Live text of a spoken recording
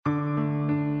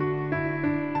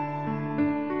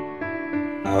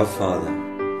Our Father,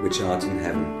 which art in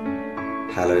heaven,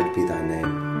 hallowed be thy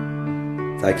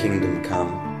name. Thy kingdom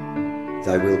come,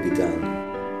 thy will be done,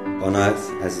 on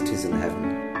earth as it is in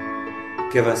heaven.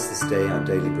 Give us this day our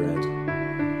daily bread,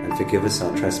 and forgive us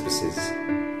our trespasses,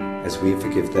 as we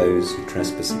forgive those who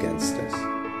trespass against us.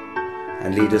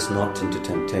 And lead us not into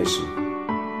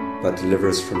temptation, but deliver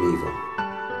us from evil.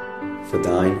 For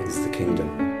thine is the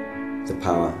kingdom, the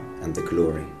power, and the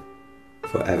glory,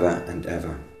 forever and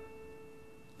ever.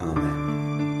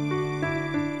 Amen.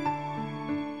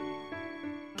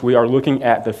 We are looking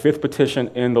at the fifth petition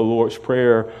in the Lord's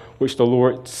Prayer, which the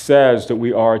Lord says that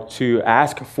we are to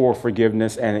ask for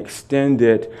forgiveness and extend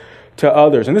it to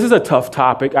others. And this is a tough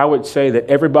topic. I would say that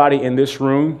everybody in this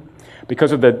room,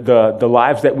 because of the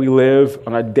lives that we live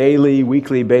on a daily,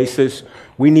 weekly basis,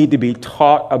 we need to be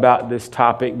taught about this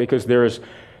topic, because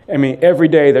every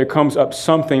day there comes up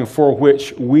something for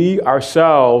which we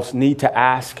ourselves need to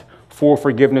ask for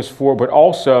forgiveness for, but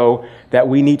also that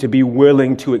we need to be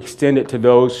willing to extend it to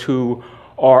those who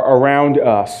are around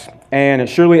us. And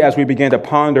surely as we begin to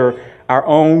ponder our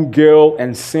own guilt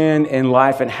and sin in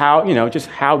life and how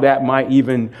that might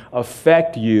even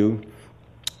affect you,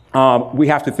 we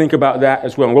have to think about that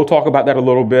as well. And we'll talk about that a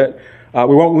little bit.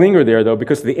 We won't linger there, though,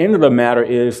 because the end of the matter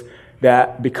is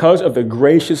that because of the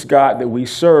gracious God that we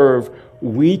serve,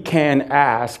 we can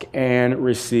ask and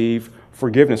receive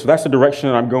forgiveness. So that's the direction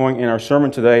that I'm going in our sermon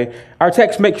today. Our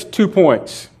text makes 2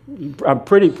 points.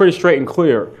 Pretty straight and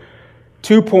clear.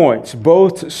 2 points,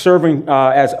 both serving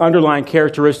as underlying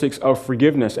characteristics of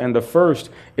forgiveness. And the first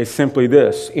is simply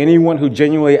this: anyone who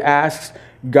genuinely asks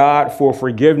God for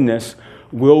forgiveness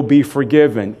will be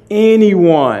forgiven.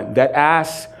 Anyone that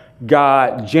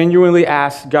genuinely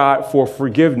asks God for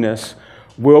forgiveness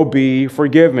will be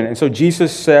forgiven. And so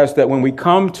Jesus says that when we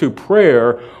come to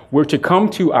prayer, we're to come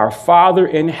to our Father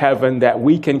in heaven that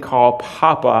we can call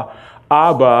Papa,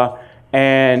 Abba,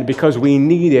 and because we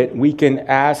need it, we can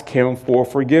ask him for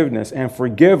forgiveness and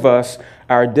forgive us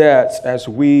our debts as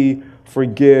we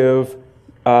forgive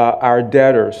our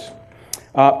debtors.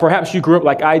 Perhaps you grew up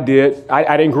like I did.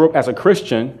 I didn't grow up as a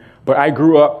Christian, but I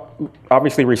grew up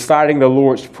obviously reciting the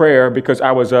Lord's Prayer because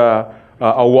I was a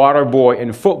water boy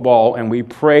in football, and we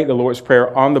prayed the Lord's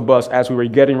Prayer on the bus as we were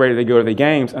getting ready to go to the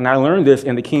games. And I learned this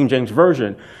in the King James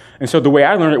Version. And so the way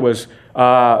I learned it was,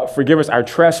 forgive us our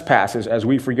trespasses as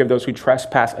we forgive those who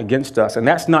trespass against us. And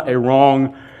that's not a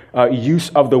wrong use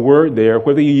of the word there.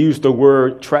 Whether you use the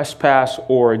word trespass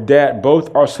or debt,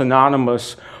 both are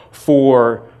synonymous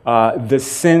for the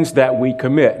sins that we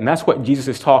commit. And that's what Jesus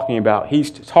is talking about.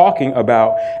 He's talking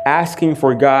about asking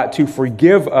for God to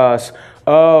forgive us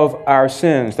of our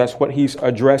sins. That's what he's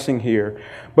addressing here.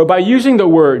 But by using the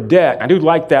word debt, I do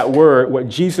like that word. What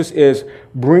Jesus is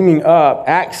bringing up,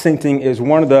 accenting, is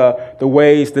one of the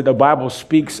ways that the Bible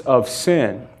speaks of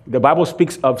sin. The Bible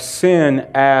speaks of sin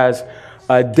as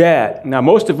a debt. Now,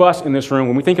 most of us in this room,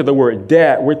 when we think of the word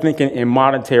debt, we're thinking in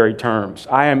monetary terms.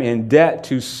 I am in debt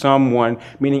to someone,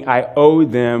 meaning I owe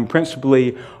them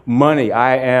principally money.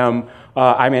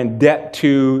 I'm in debt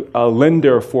to a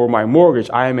lender for my mortgage.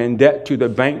 I am in debt to the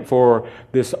bank for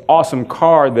this awesome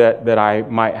car that I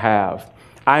might have.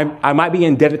 I might be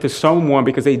indebted to someone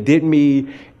because they did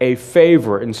me a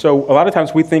favor. And so a lot of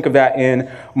times we think of that in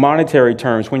monetary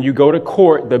terms. When you go to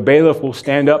court, the bailiff will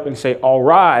stand up and say, "All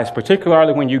rise."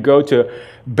 Particularly when you go to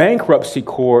bankruptcy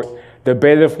court, the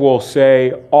bailiff will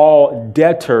say, "All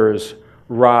debtors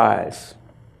rise."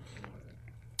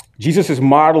 Jesus is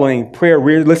modeling prayer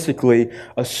realistically,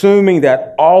 assuming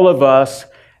that all of us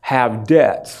have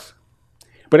debts.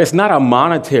 But it's not a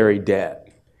monetary debt.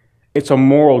 It's a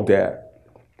moral debt.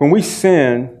 When we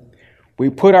sin, we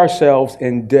put ourselves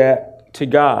in debt to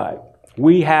God.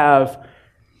 We have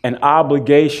an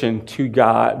obligation to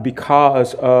God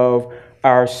because of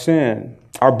our sin.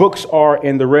 Our books are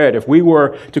in the red. If we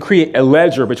were to create a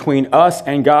ledger between us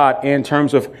and God in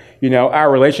terms of,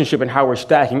 our relationship and how we're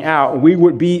stacking out, we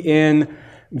would be in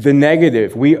the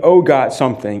negative. We owe God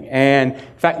something. And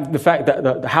in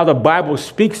fact, how the Bible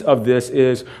speaks of this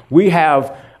is we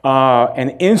have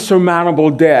an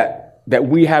insurmountable debt that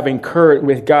we have incurred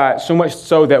with God, so much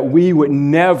so that we would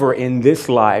never in this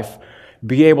life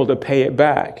be able to pay it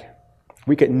back.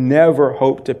 We could never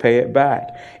hope to pay it back.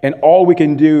 And all we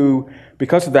can do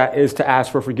because of that is to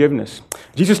ask for forgiveness.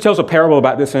 Jesus tells a parable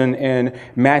about this in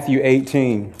Matthew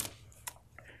 18.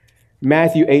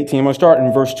 Matthew 18, I'm going to start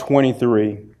in verse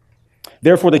 23.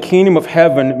 Therefore, the kingdom of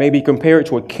heaven may be compared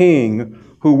to a king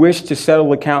who wished to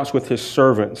settle accounts with his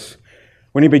servants.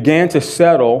 When he began to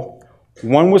settle,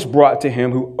 one was brought to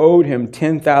him who owed him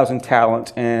 10,000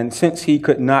 talents, and since he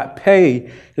could not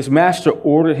pay, his master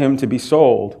ordered him to be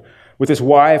sold, with his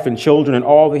wife and children and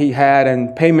all that he had,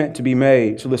 and payment to be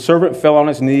made. So the servant fell on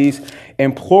his knees,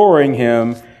 imploring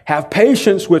him, "Have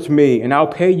patience with me, and I'll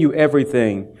pay you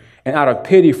everything." And out of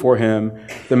pity for him,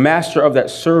 the master of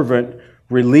that servant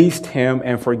released him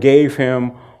and forgave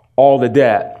him all the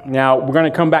debt. Now, we're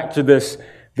going to come back to this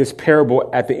parable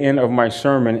at the end of my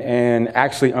sermon and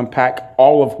actually unpack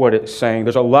all of what it's saying.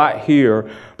 There's a lot here,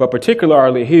 but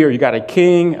particularly here, you got a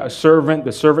king, a servant.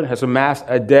 The servant has amassed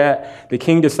a debt. The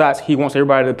king decides he wants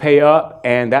everybody to pay up,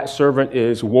 and that servant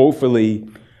is woefully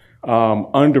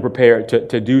underprepared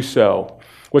to do so.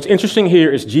 What's interesting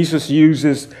here is Jesus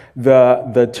uses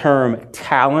the term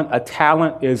talent. A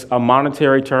talent is a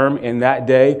monetary term in that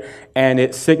day, and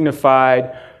it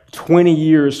signified 20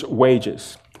 years'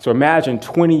 wages. So imagine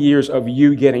 20 years of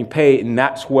you getting paid, and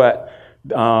that's not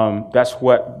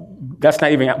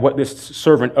even what this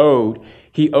servant owed.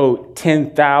 He owed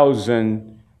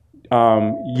 10,000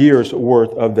 years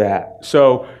worth of that.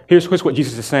 So here's what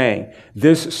Jesus is saying.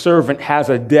 This servant has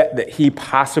a debt that he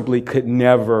possibly could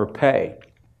never pay.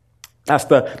 That's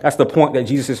the point that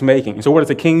Jesus is making. And so what does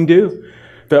the king do?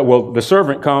 The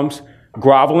servant comes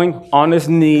groveling on his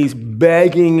knees,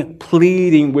 begging,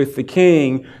 pleading with the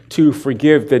king to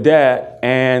forgive the debt.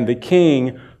 And the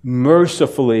king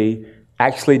mercifully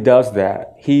actually does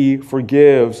that. He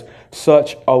forgives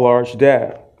such a large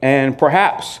debt. And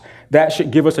perhaps that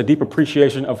should give us a deep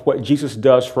appreciation of what Jesus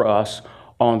does for us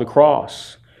on the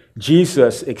cross.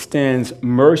 Jesus extends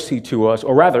mercy to us,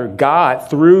 or rather, God,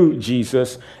 through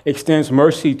Jesus, extends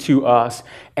mercy to us,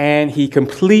 and he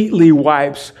completely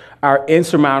wipes our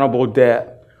insurmountable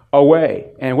debt away.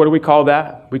 And what do we call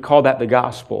that? We call that the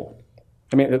gospel.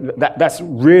 I mean, that's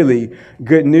really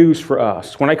good news for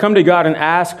us. When I come to God and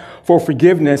ask for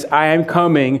forgiveness, I am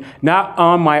coming not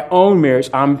on my own merits.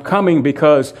 I'm coming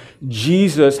because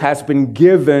Jesus has been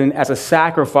given as a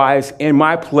sacrifice in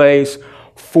my place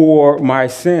for my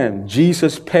sin.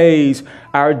 Jesus pays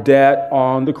our debt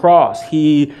on the cross.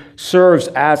 He serves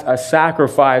as a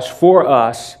sacrifice for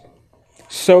us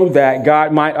so that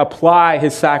God might apply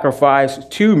his sacrifice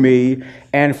to me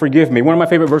and forgive me. One of my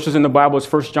favorite verses in the Bible is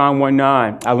 1 John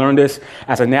 1:9. I learned this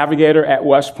as a navigator at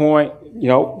West Point,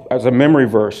 as a memory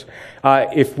verse.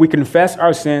 If we confess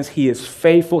our sins, he is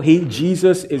faithful.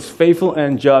 Jesus is faithful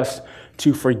and just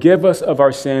to forgive us of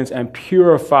our sins and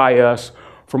purify us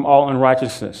from all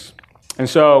unrighteousness. And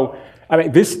so,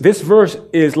 this verse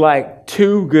is like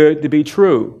too good to be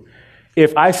true.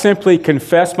 If I simply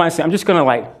confess my sin, I'm just going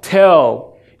to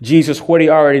tell Jesus what he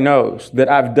already knows, that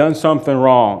I've done something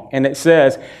wrong. And it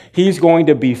says he's going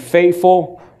to be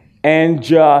faithful and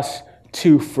just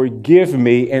to forgive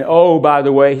me. And oh, by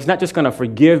the way, he's not just going to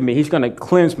forgive me. He's going to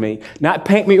cleanse me, not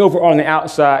paint me over on the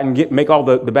outside and make all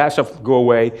the bad stuff go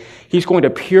away. He's going to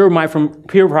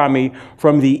purify me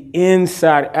from the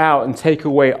inside out and take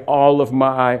away all of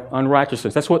my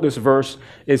unrighteousness. That's what this verse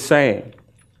is saying.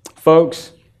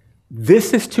 Folks,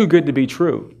 this is too good to be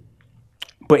true.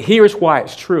 But here's why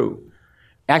it's true.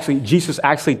 Actually, Jesus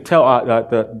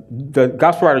the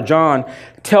gospel writer John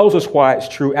tells us why it's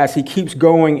true as he keeps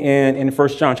going in 1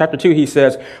 John. Chapter 2, he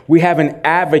says, we have an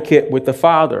advocate with the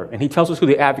Father. And he tells us who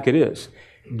the advocate is.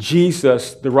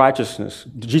 Jesus the righteous.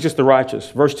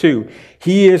 Verse 2,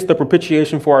 he is the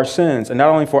propitiation for our sins, and not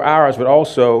only for ours, but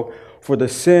also for the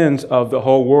sins of the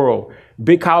whole world.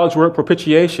 Big college word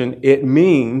propitiation, it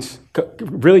means,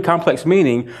 really complex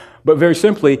meaning, but very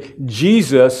simply,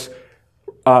 Jesus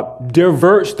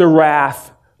diverts the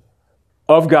wrath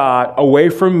of God away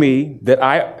from me that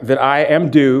I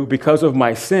am due because of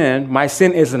my sin. My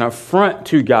sin is an affront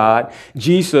to God.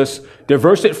 Jesus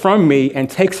diverts it from me and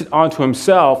takes it onto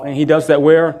himself, and he does that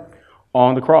where?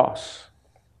 On the cross.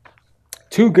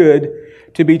 Too good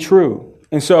to be true.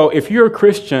 And so if you're a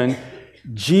Christian,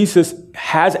 Jesus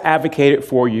has advocated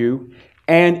for you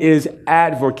and is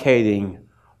advocating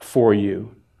for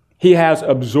you. He has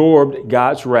absorbed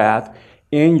God's wrath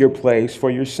in your place for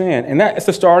your sin. And that's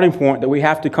the starting point that we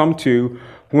have to come to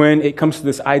when it comes to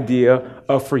this idea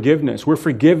of forgiveness. We're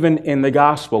forgiven in the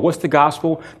gospel. What's the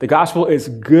gospel? The gospel is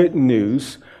good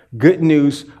news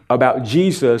about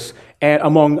Jesus. And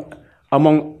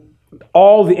among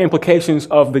all the implications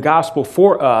of the gospel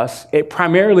for us, it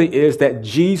primarily is that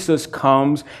Jesus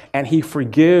comes and he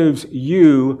forgives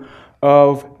you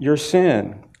of your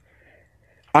sin.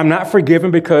 I'm not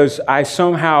forgiven because I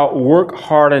somehow work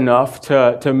hard enough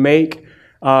to make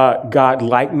God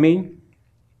like me.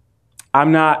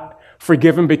 I'm not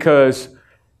forgiven because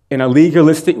in a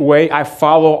legalistic way. I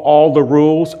follow all the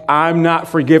rules. I'm not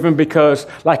forgiven because,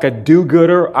 like a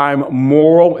do-gooder, I'm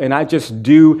moral and I just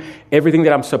do everything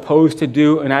that I'm supposed to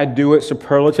do and I do it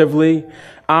superlatively.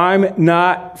 I'm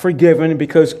not forgiven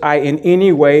because I in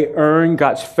any way earn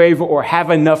God's favor or have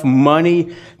enough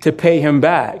money to pay him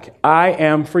back. I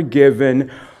am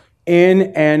forgiven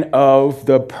in and of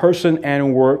the person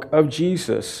and work of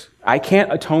Jesus. I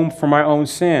can't atone for my own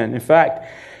sin. In fact,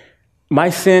 my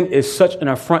sin is such an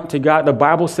affront to God. The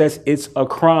Bible says it's a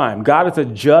crime. God is a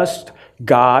just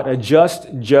God, a just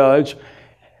judge,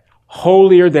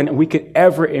 holier than we could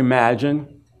ever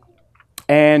imagine.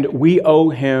 And we owe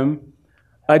him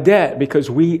a debt because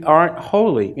we aren't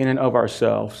holy in and of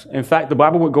ourselves. In fact, the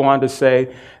Bible would go on to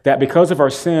say that because of our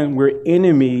sin, we're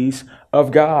enemies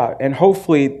of God. And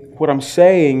hopefully what I'm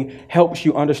saying helps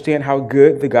you understand how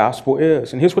good the gospel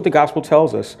is. And here's what the gospel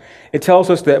tells us. It tells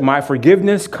us that my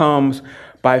forgiveness comes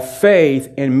by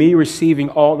faith in me receiving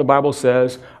all the Bible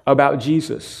says about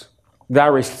Jesus. That I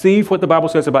receive what the Bible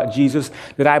says about Jesus,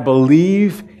 that I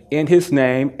believe in his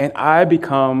name, and I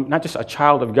become not just a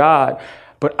child of God,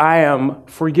 but I am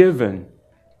forgiven.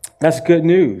 That's good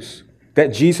news.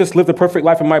 That Jesus lived a perfect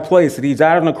life in my place, that he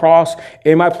died on the cross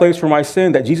in my place for my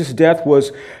sin, that Jesus' death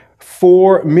was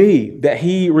for me, that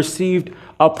he received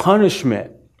a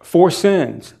punishment for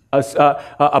sins,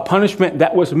 a punishment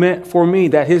that was meant for me,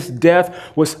 that his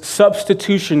death was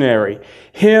substitutionary,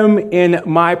 him in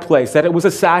my place, that it was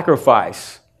a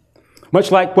sacrifice.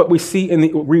 Much like what we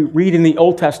read in the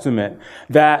Old Testament,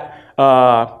 that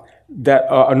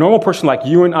a normal person like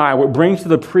you and I would bring to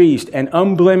the priest an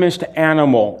unblemished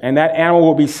animal, and that animal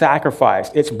will be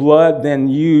sacrificed. Its blood then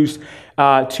used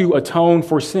to atone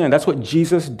for sin. That's what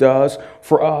Jesus does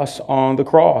for us on the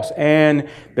cross. And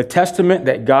the testament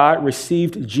that God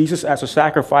received Jesus as a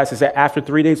sacrifice is that after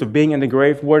 3 days of being in the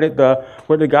grave, what did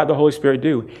God the Holy Spirit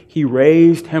do? He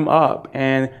raised him up.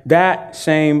 And that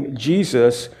same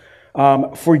Jesus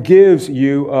forgives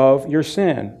you of your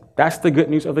sin. That's the good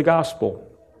news of the gospel.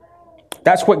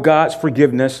 That's what God's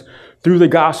forgiveness through the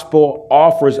gospel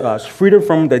offers us. Freedom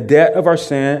from the debt of our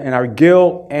sin and our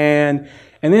guilt. And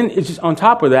then it's just on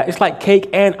top of that, it's like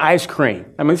cake and ice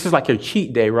cream. I mean, this is like your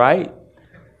cheat day, right?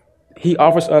 He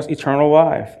offers us eternal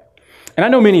life. And I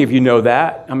know many of you know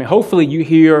that. I mean, hopefully you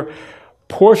hear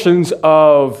portions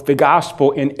of the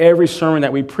gospel in every sermon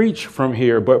that we preach from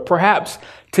here. But perhaps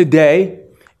today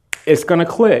it's going to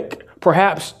click.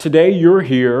 Perhaps today you're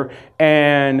here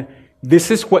and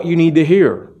this is what you need to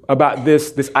hear about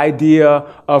this idea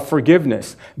of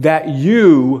forgiveness, that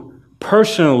you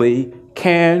personally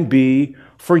can be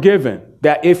forgiven.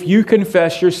 That if you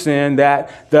confess your sin,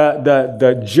 that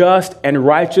the just and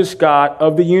righteous God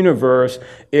of the universe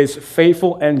is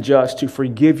faithful and just to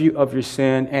forgive you of your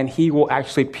sin, and he will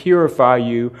actually purify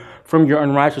you from your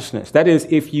unrighteousness. That is,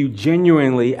 if you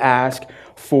genuinely ask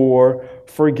for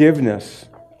forgiveness.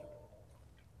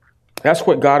 That's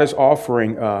what God is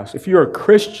offering us. If you're a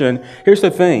Christian, here's the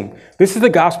thing. This is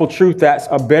the gospel truth that's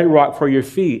a bedrock for your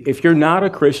feet. If you're not a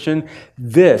Christian,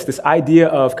 this idea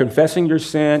of confessing your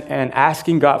sin and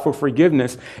asking God for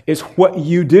forgiveness is what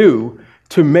you do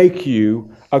to make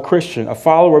you a Christian, a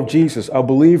follower of Jesus, a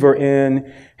believer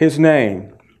in his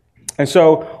name. And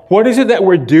so what is it that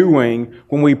we're doing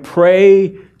when we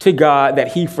pray to God that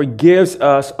he forgives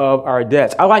us of our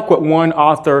debts? I like what one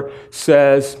author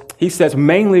says. He says,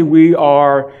 mainly we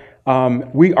are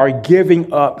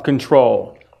giving up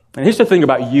control. And here's the thing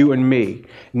about you and me.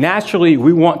 Naturally,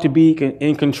 we want to be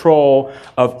in control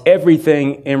of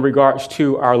everything in regards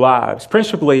to our lives.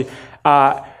 Principally,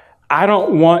 I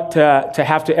don't want to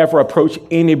have to ever approach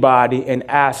anybody and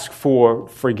ask for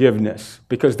forgiveness,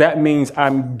 because that means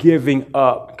I'm giving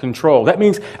up control. That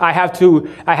means I have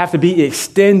to be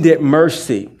extended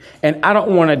mercy. And I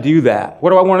don't want to do that.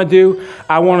 What do I want to do?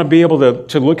 I want to be able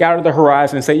to look out at the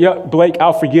horizon and say, yeah, Blake,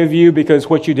 I'll forgive you because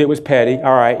what you did was petty.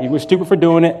 All right, you were stupid for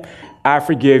doing it. I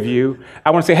forgive you. I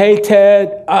want to say, hey,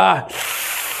 Ted, I'm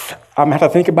going to have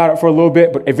to think about it for a little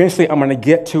bit, but eventually I'm going to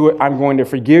get to it. I'm going to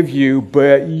forgive you.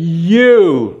 But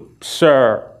you,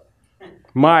 sir,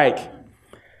 Mike,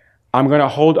 I'm going to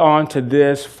hold on to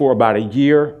this for about a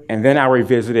year, and then I'll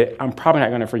revisit it. I'm probably not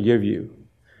going to forgive you.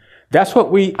 That's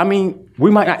what we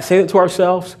might not say that to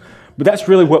ourselves, but that's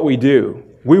really what we do.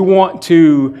 We want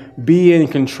to be in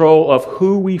control of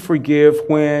who we forgive,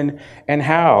 when, and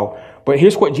how. But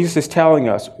here's what Jesus is telling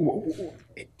us.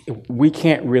 We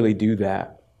can't really do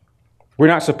that. We're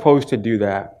not supposed to do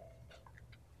that.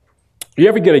 You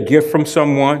ever get a gift from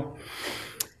someone?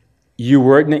 You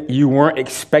weren't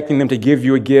expecting them to give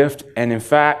you a gift. And in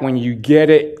fact, when you get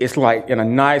it, it's like in a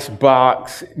nice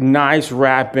box, nice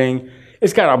wrapping.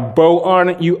 It's got a bow on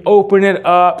it. You open it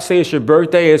up, say it's your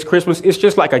birthday, it's Christmas. It's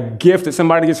just like a gift that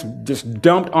somebody just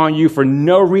dumped on you for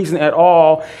no reason at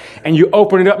all. And you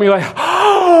open it up and you're like,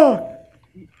 oh,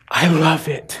 I love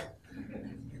it.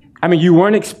 I mean, you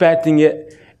weren't expecting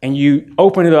it and you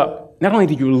open it up. Not only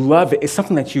do you love it, it's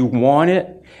something that you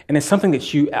wanted. And it's something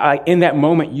that you, in that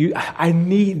moment, I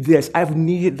need this. I've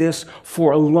needed this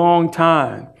for a long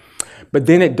time. But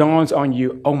then it dawns on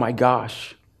you, oh my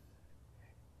gosh,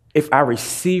 if I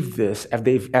receive this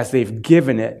as they've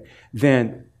given it,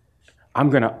 then I'm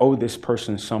going to owe this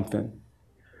person something.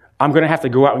 I'm going to have to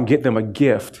go out and get them a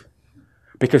gift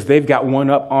because they've got one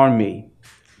up on me.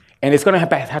 And it's going to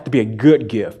have to be a good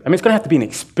gift. I mean, it's going to have to be an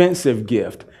expensive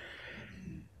gift.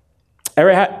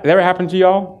 Ever happened to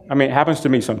y'all? I mean, it happens to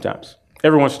me sometimes,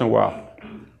 every once in a while.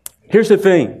 Here's the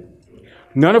thing.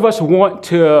 None of us want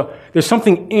to, there's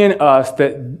something in us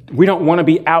that we don't want to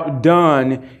be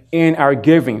outdone in our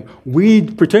giving. We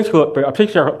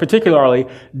particularly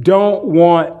don't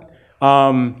want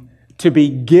to be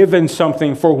given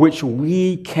something for which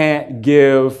we can't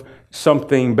give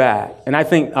something back. And I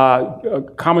think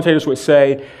commentators would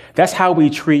say that's how we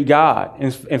treat God.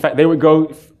 In fact, they would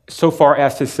go so far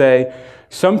as to say,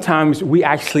 sometimes we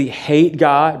actually hate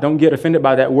God. Don't get offended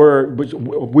by that word, but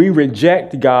we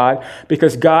reject God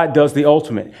because God does the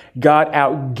ultimate. God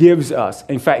outgives us.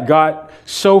 In fact, God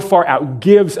so far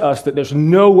outgives us that there's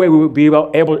no way we would be ever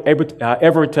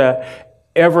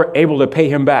able to pay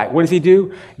him back. What does he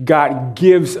do? God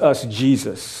gives us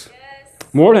Jesus.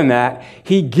 More than that,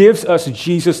 he gives us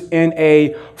Jesus in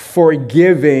a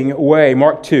forgiving way.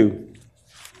 Mark 2.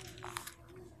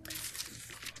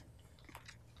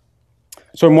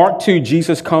 So in Mark 2,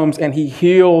 Jesus comes and he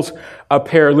heals a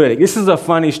paralytic. This is a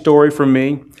funny story for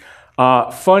me.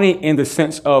 Funny in the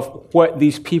sense of what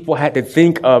these people had to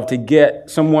think of to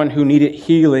get someone who needed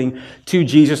healing to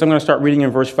Jesus. I'm going to start reading in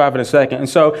verse 5 in a second. And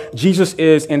so Jesus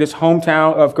is in his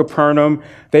hometown of Capernaum.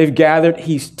 They've gathered.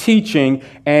 He's teaching,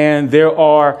 and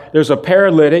there's a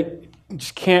paralytic.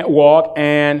 Just can't walk,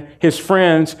 and his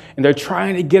friends, and they're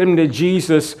trying to get him to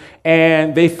Jesus,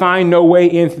 and they find no way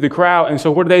into the crowd. And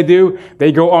so what do?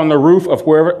 They go on the roof of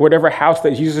whatever house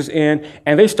that Jesus is in,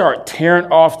 and they start tearing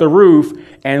off the roof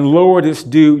and lower this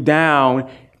dude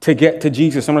down to get to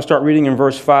Jesus. I'm going to start reading in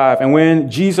verse 5. And when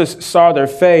Jesus saw their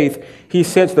faith, he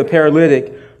said to the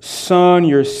paralytic, "Son,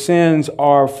 your sins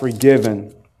are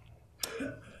forgiven."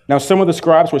 Now some of the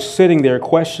scribes were sitting there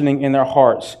questioning in their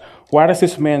hearts, "Why does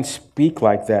this man speak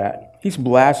like that? He's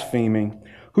blaspheming.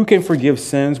 Who can forgive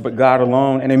sins but God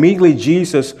alone?" And immediately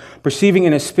Jesus, perceiving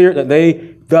in his spirit that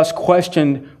they thus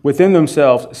questioned within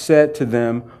themselves, said to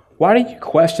them, "Why do you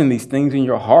question these things in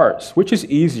your hearts? Which is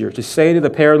easier, to say to the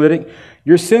paralytic,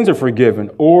 'Your sins are forgiven,'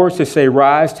 or to say,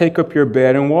 'Rise, take up your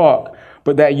bed and walk'?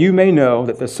 But that you may know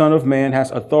that the Son of Man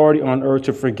has authority on earth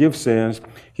to forgive sins,"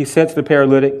 he said to the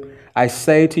paralytic, "I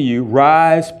say to you,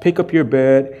 rise, pick up your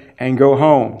bed, and go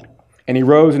home." And he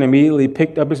rose and immediately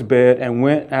picked up his bed and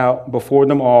went out before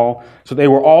them all. So they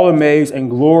were all amazed and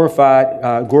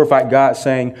glorified God,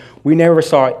 saying, "We never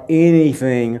saw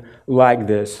anything like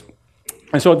this."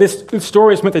 And so this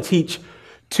story is meant to teach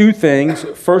two things.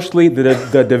 Firstly,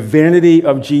 the divinity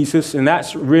of Jesus, and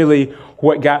that's really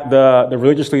what got the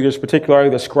religious leaders, particularly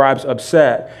the scribes,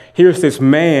 upset. Here's this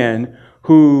man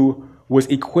who was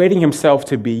equating himself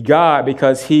to be God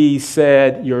because he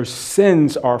said, "Your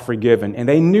sins are forgiven." And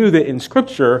they knew that in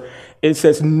Scripture, it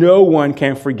says no one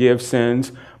can forgive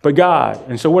sins but God.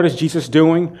 And so what is Jesus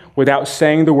doing? Without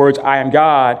saying the words, "I am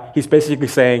God," he's basically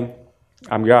saying,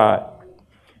 "I'm God.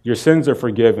 Your sins are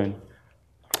forgiven."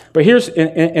 But here's,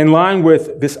 in line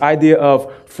with this idea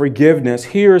of forgiveness,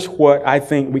 here's what I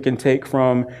think we can take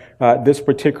from this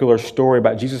particular story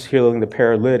about Jesus healing the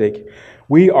paralytic.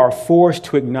 We are forced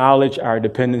to acknowledge our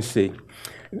dependency.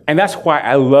 And that's why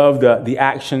I love the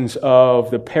actions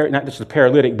of not just the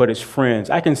paralytic, but his friends.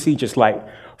 I can see just like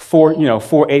four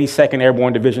 82nd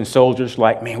Airborne Division soldiers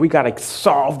like, man, we got to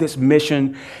solve this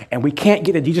mission, and we can't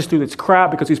get to Jesus through this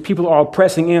crowd because these people are all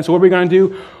pressing in. So what are we going to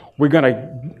do? We're going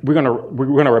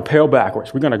to rappel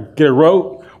backwards. We're going to get a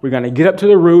rope. We're going to get up to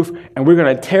the roof, and we're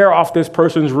going to tear off this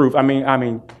person's roof. I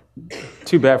mean,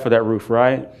 too bad for that roof,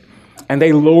 right? And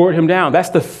they lowered him down. That's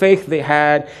the faith they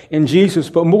had in Jesus.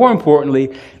 But more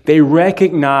importantly, they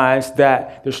recognized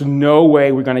that there's no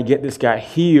way we're going to get this guy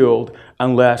healed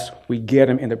unless we get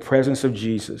him in the presence of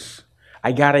Jesus.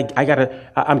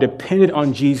 I'm dependent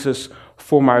on Jesus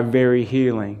for my very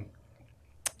healing.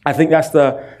 I think that's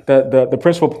the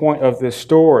principal point of this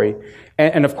story.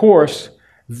 And of course,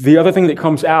 the other thing that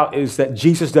comes out is that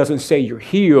Jesus doesn't say you're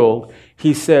healed.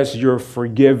 He says you're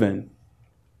forgiven.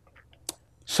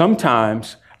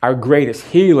 Sometimes Our greatest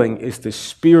healing is the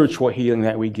spiritual healing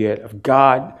that we get of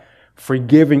God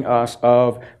forgiving us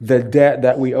of the debt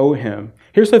that we owe him.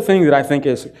 Here's the thing that I think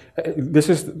this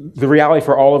is the reality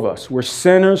for all of us. We're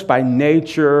sinners by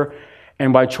nature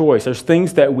and by choice. There's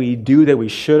things that we do that we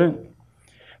shouldn't.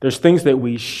 There's things that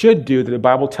we should do that the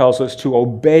Bible tells us to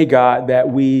obey God that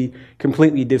we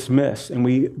completely dismiss and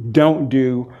we don't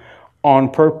do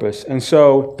on purpose. And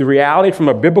so the reality from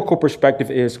a biblical perspective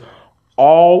is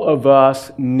all of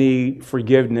us need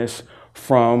forgiveness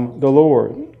from the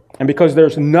Lord. And because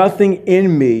there's nothing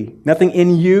in me, nothing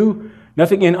in you,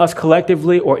 nothing in us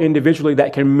collectively or individually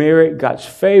that can merit God's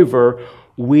favor,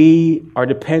 we are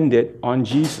dependent on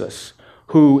Jesus,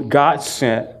 who God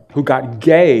sent, who God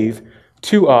gave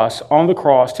to us on the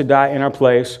cross to die in our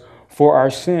place for our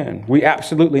sin. We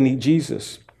absolutely need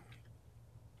Jesus.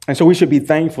 And so we should be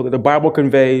thankful that the Bible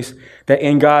conveys that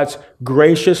in God's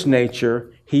gracious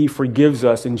nature, he forgives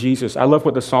us in Jesus. I love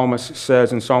what the psalmist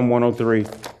says in Psalm 103.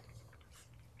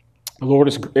 The Lord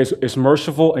is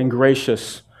merciful and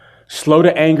gracious, slow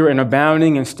to anger and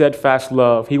abounding in steadfast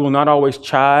love. He will not always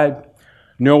chide,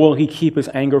 nor will he keep his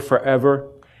anger forever.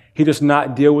 He does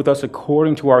not deal with us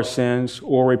according to our sins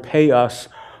or repay us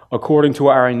according to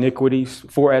our iniquities.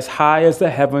 For as high as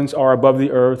the heavens are above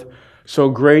the earth, so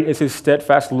great is his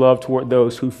steadfast love toward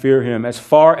those who fear him. As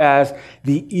far as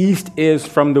the east is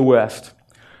from the west,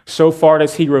 so far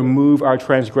does he remove our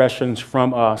transgressions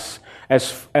from us.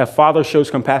 As a father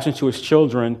shows compassion to his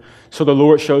children, so the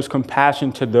Lord shows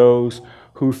compassion to those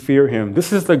who fear him.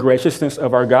 This is the graciousness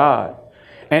of our God.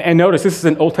 And notice, this is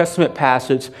an Old Testament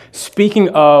passage speaking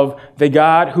of the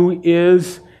God who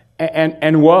is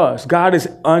and was. God is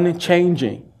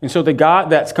unchanging. And so the God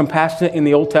that's compassionate in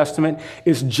the Old Testament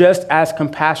is just as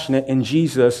compassionate in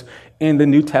Jesus in the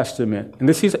New Testament. And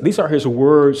these are his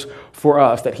words for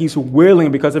us, that he's willing,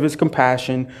 because of his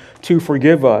compassion, to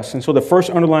forgive us. And so the first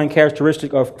underlying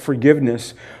characteristic of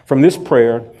forgiveness from this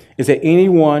prayer is that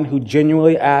anyone who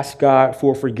genuinely asks God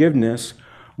for forgiveness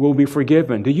will be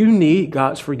forgiven. Do you need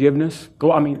God's forgiveness?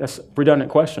 Well, I mean, that's a redundant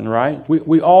question, right?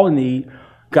 We all need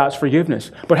God's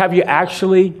forgiveness. But have you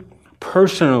actually,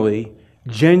 personally,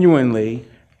 genuinely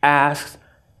asked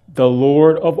the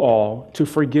Lord of all to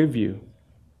forgive you?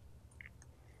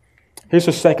 Here's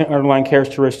a second underlying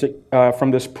characteristic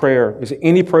from this prayer, is that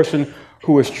any person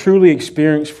who has truly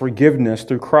experienced forgiveness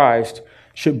through Christ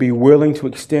should be willing to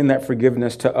extend that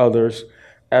forgiveness to others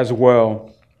as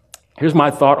well. Here's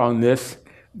my thought on this.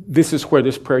 This is where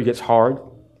this prayer gets hard.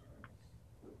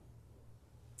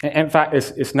 And in fact,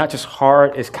 it's not just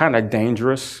hard, it's kind of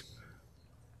dangerous.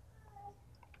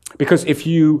 Because if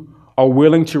you are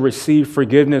willing to receive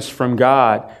forgiveness from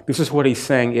God, this is what he's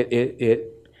saying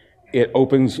it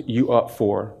opens you up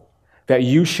for. That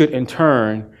you should in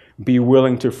turn be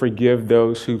willing to forgive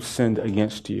those who've sinned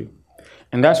against you.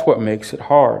 And that's what makes it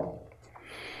hard.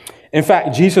 In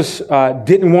fact, Jesus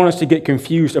didn't want us to get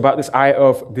confused about this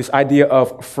idea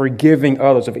of forgiving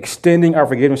others, of extending our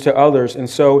forgiveness to others. And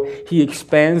so he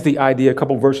expands the idea a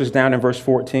couple verses down in verse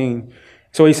 14.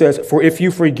 So he says, "For if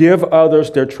you forgive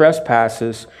others their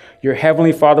trespasses, your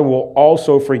heavenly Father will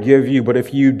also forgive you. But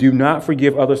if you do not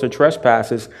forgive others their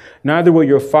trespasses, neither will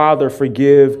your Father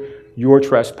forgive your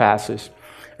trespasses."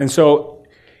 And so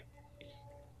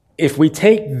if we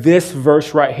take this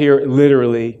verse right here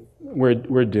literally,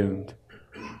 we're doomed.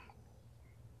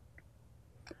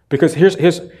 Because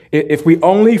if we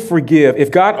only forgive,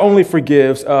 if God only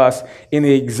forgives us in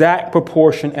the exact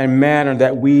proportion and manner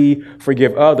that we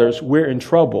forgive others, we're in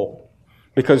trouble.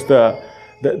 Because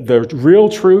the real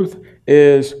truth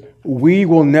is we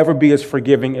will never be as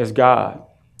forgiving as God.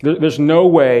 There's no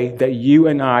way that you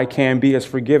and I can be as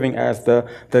forgiving as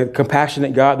the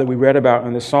compassionate God that we read about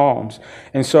in the Psalms.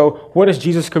 And so what is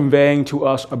Jesus conveying to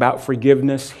us about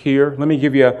forgiveness here? Let me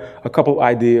give you a couple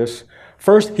ideas.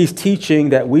 First, he's teaching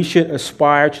that we should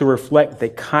aspire to reflect the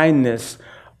kindness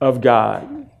of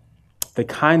God. The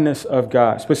kindness of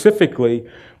God. Specifically,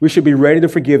 we should be ready to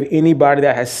forgive anybody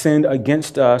that has sinned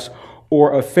against us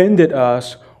or offended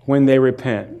us when they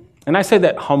repent. And I say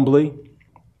that humbly.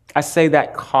 I say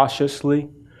that cautiously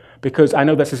because I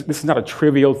know this is not a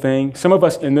trivial thing. Some of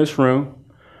us in this room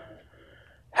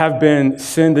have been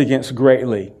sinned against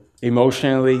greatly,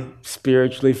 emotionally,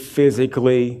 spiritually,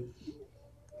 physically,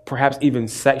 perhaps even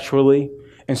sexually.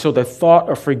 And so the thought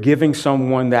of forgiving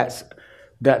someone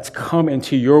that's come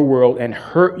into your world and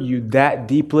hurt you that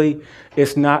deeply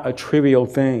is not a trivial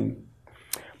thing.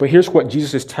 But here's what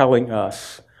Jesus is telling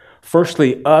us.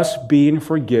 Firstly, us being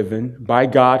forgiven by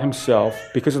God himself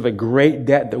because of the great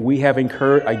debt that we have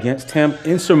incurred against him,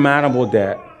 insurmountable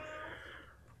debt.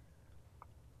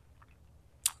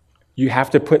 you have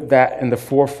to put that in the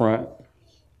forefront.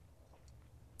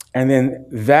 And then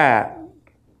that,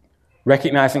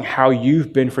 recognizing how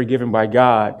you've been forgiven by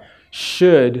God,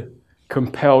 should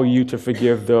compel you to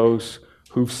forgive those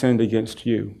who've sinned against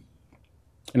you.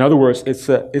 In other words, it's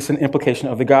an implication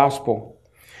of the gospel.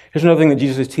 Here's another thing that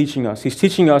Jesus is teaching us. He's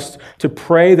teaching us to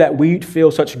pray that we'd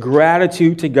feel such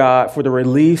gratitude to God for the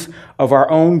release of our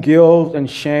own guilt and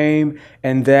shame,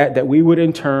 and that we would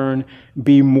in turn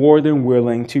be more than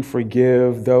willing to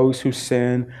forgive those who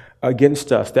sin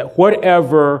against us. That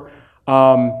whatever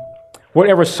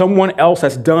someone else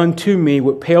has done to me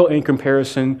would pale in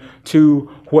comparison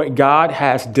to what God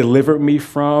has delivered me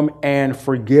from and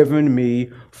forgiven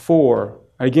me for.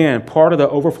 Again, part of the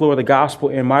overflow of the gospel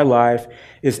in my life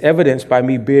is evidenced by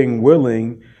me being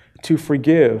willing to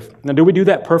forgive. Now, do we do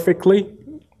that perfectly?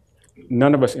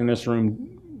 None of us in this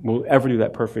room will ever do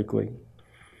that perfectly.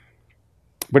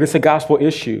 But it's a gospel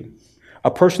issue. A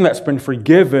person that's been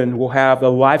forgiven will have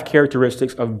the life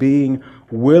characteristics of being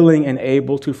willing and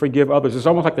able to forgive others. It's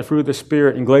almost like the fruit of the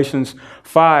Spirit. In Galatians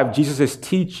 5, Jesus is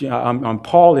teaching,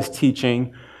 Paul is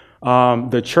teaching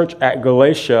the church at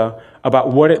Galatia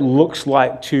about what it looks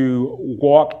like to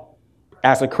walk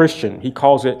as a Christian. He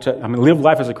calls it, live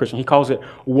life as a Christian. He calls it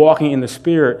walking in the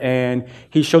Spirit, and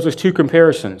he shows us two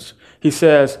comparisons. He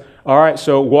says, all right,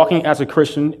 so walking as a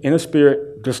Christian in the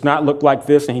Spirit does not look like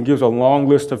this, and he gives a long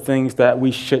list of things that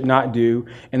we should not do.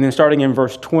 And then starting in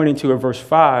verse 22 of verse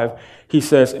 5, he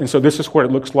says, and so this is what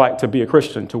it looks like to be a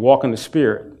Christian, to walk in the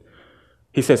Spirit.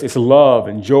 He says it's love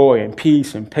and joy and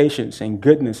peace and patience and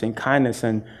goodness and kindness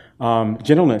and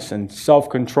gentleness and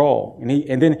self-control.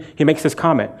 And then he makes this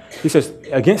comment. He says,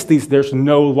 against these, there's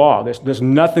no law. There's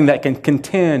nothing that can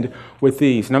contend with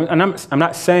these. And I'm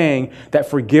not saying that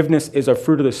forgiveness is a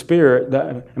fruit of the Spirit.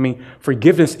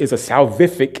 Forgiveness is a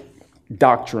salvific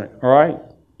doctrine, all right?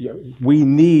 We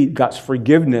need God's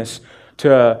forgiveness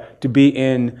to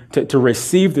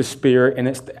receive the Spirit, and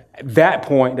it's at that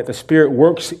point that the Spirit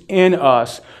works in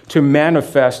us to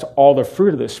manifest all the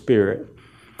fruit of the Spirit.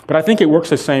 But I think it works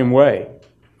the same way.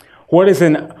 What is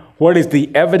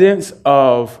the evidence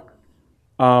of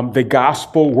the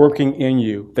gospel working in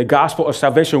you? The gospel of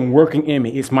salvation working in me.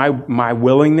 It's my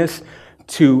willingness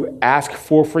to ask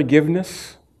for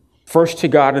forgiveness, first to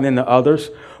God and then to others.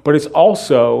 But it's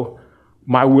also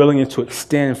my willingness to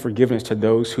extend forgiveness to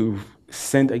those who've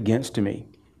sinned against me,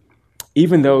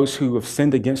 even those who have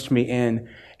sinned against me in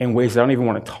ways that I don't even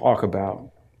want to talk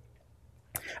about.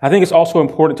 I think it's also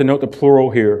important to note the plural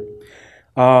here.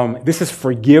 This is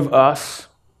forgive us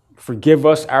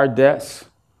our debts.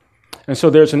 And so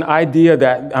there's an idea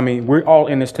that, we're all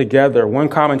in this together. One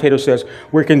commentator says,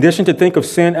 we're conditioned to think of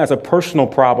sin as a personal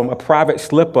problem, a private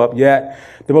slip-up, yet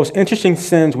the most interesting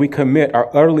sins we commit are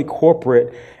utterly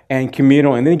corporate and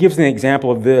communal. And then he gives an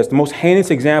example of this. The most heinous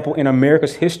example in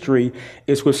America's history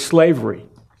is with slavery.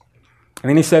 And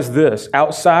then he says this,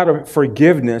 outside of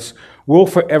forgiveness, we'll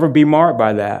forever be marked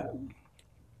by that.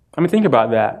 Think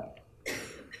about that.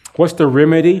 What's the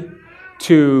remedy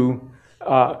to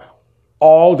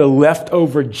all the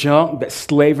leftover junk that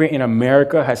slavery in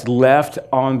America has left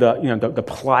on the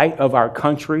plight of our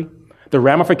country? The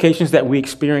ramifications that we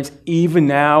experience even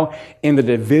now in the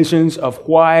divisions of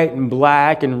white and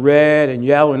black and red and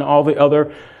yellow and all the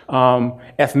other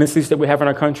ethnicities that we have in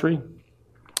our country.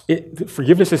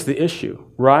 Forgiveness is the issue,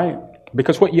 right?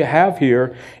 Because what you have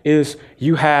here is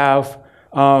you have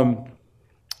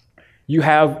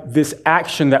this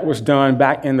action that was done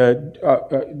back in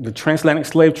the transatlantic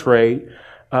slave trade,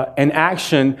 an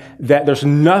action that there's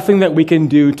nothing that we can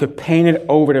do to paint it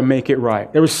over to make it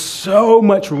right. There was so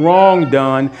much wrong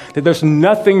done that there's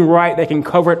nothing right that can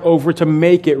cover it over to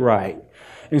make it right.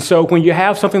 And so when you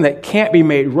have something that can't be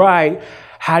made right,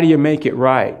 how do you make it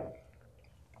right?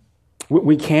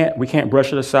 We can't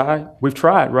brush it aside. We've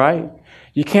tried, right?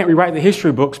 You can't rewrite the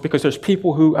history books because there's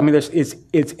people who,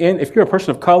 if you're a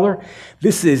person of color,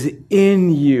 this is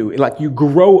in you. Like you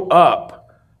grow up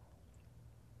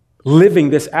living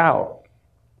this out.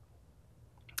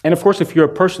 And of course, if you're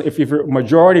a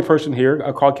majority person here,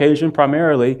 a Caucasian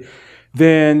primarily,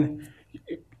 then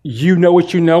you know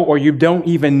what you know or you don't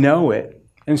even know it.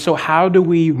 And so how do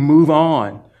we move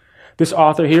on? This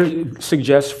author here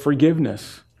suggests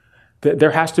forgiveness. That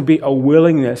there has to be a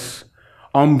willingness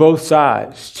on both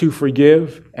sides to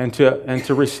forgive and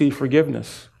to receive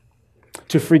forgiveness.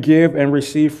 To forgive and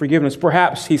receive forgiveness.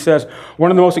 Perhaps, he says,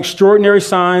 one of the most extraordinary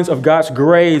signs of God's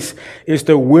grace is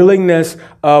the willingness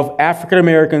of African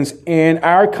Americans in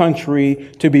our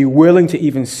country to be willing to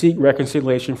even seek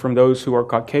reconciliation from those who are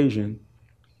Caucasian.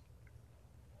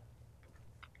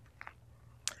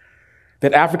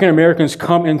 That African Americans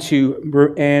come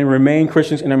into and remain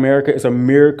Christians in America is a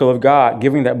miracle of God,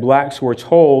 given that blacks were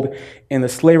told in the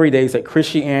slavery days that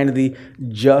Christianity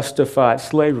justified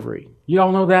slavery. You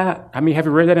all know that? I mean, have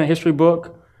you read that in a history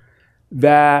book?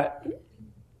 That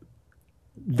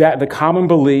the common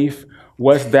belief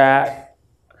was that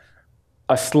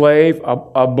a slave,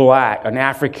 a black, an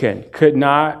African, could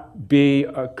not be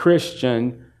a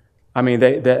Christian. I mean,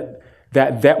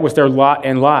 that was their lot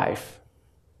in life,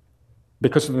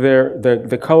 because of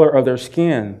the color of their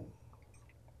skin.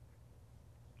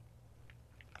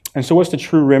 And so what's the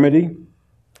true remedy?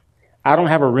 I don't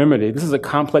have a remedy. This is a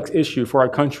complex issue for our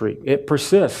country. It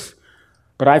persists.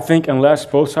 But I think unless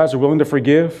both sides are willing to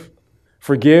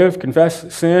forgive,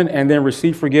 confess sin, and then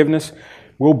receive forgiveness,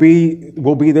 we'll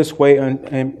be this way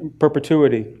in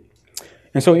perpetuity.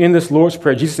 And so in this Lord's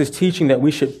Prayer, Jesus is teaching that we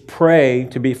should pray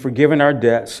to be forgiven our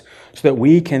debts so that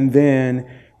we can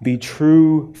then be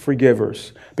true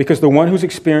forgivers, because the one who's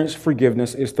experienced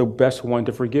forgiveness is the best one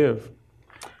to forgive.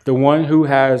 The one who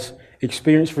has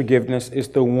experienced forgiveness is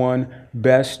the one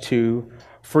best to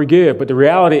forgive. But the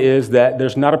reality is that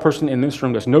there's not a person in this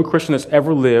room, there's no Christian that's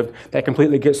ever lived that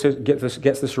completely gets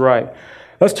this right.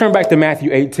 Let's turn back to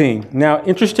Matthew 18. Now,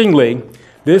 interestingly,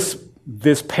 this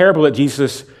parable that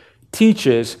Jesus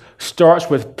teaches starts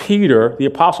with Peter, the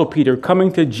Apostle Peter,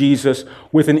 coming to Jesus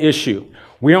with an issue.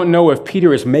 We don't know if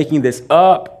Peter is making this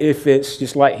up, if it's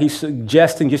just like he's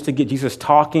suggesting just to get Jesus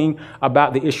talking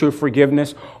about the issue of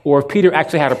forgiveness, or if Peter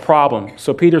actually had a problem.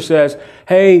 So Peter says,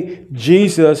 hey,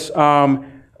 Jesus, let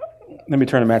me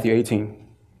turn to Matthew 18.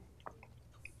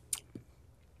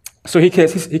 So he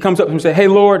comes up and says, hey,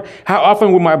 Lord, how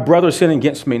often will my brother sin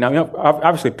against me? Now, you know,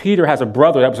 obviously, Peter has a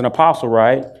brother that was an apostle,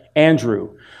 right?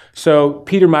 Andrew. So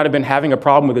Peter might have been having a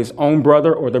problem with his own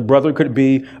brother, or the brother could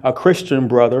be a Christian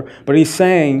brother. But he's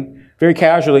saying very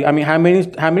casually, I mean, how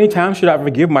many times should I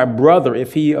forgive my brother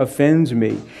if he offends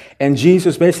me? And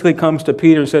Jesus basically comes to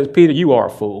Peter and says, Peter, you are a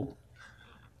fool,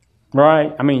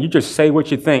 right? I mean, you just say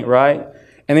what you think, right?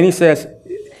 And then he says,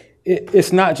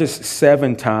 it's not just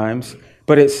 7 times,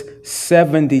 but it's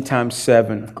 70 times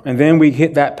 7. And then we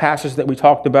hit that passage that we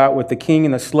talked about with the king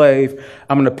and the slave.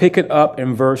 I'm going to pick it up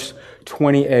in verse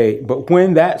 28. But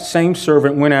when that same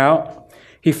servant went out,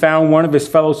 he found one of his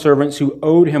fellow servants who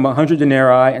owed him 100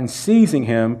 denarii, and seizing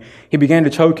him, he began to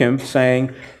choke him,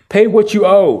 saying, pay what you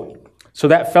owe. So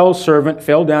that fellow servant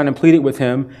fell down and pleaded with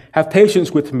him, have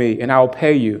patience with me, and I will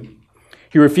pay you.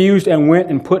 He refused and went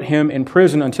and put him in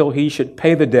prison until he should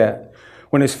pay the debt.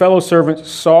 When his fellow servants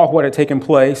saw what had taken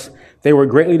place, they were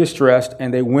greatly distressed,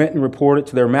 and they went and reported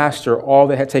to their master all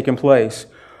that had taken place.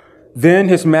 Then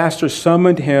his master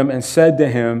summoned him and said to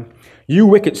him, you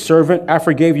wicked servant, I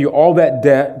forgave you all that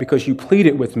debt because you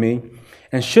pleaded with me.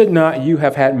 And should not you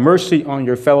have had mercy on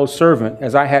your fellow servant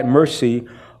as I had mercy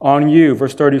on you?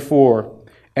 Verse 34.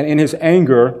 And in his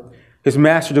anger, his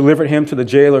master delivered him to the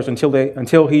jailers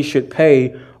until he should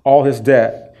pay all his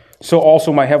debt. So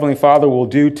also my heavenly Father will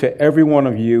do to every one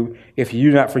of you if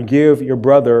you do not forgive your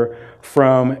brother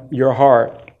from your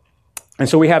heart. And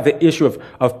so we have the issue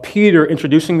of Peter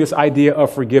introducing this idea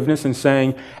of forgiveness and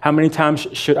saying, how many times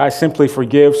should I simply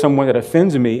forgive someone that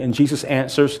offends me? And Jesus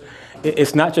answers,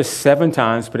 it's not just 7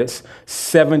 times, but it's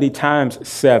 70 times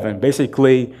 7.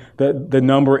 Basically, the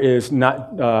number is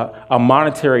not a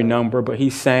monetary number, but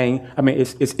he's saying, I mean,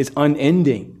 it's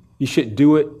unending. You should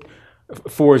do it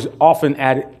for as often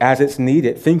as it's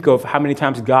needed. Think of how many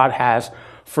times God has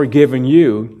forgiven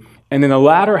you. And then the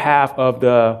latter half of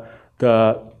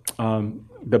the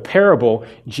parable,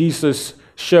 Jesus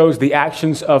shows the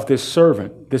actions of this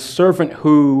servant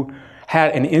who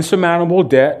had an insurmountable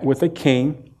debt with a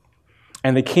king,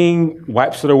 and the king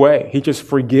wipes it away. He just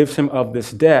forgives him of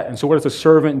this debt. And so what does the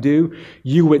servant do?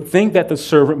 You would think that the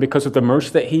servant, because of the mercy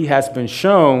that he has been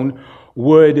shown,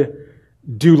 would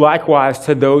do likewise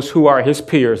to those who are his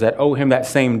peers that owe him that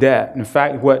same debt. In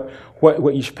fact, what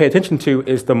you should pay attention to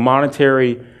is the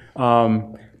monetary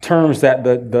terms that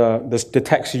the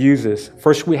text uses.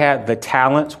 First, we had the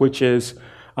talents, which is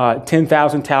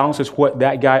 10,000 talents is what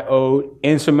that guy owed,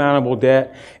 insurmountable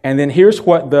debt. And then here's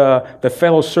what the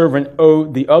fellow servant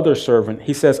owed the other servant.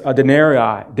 He says a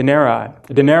denarii. A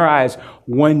denarii is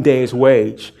 1 day's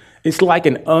wage. It's like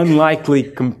an unlikely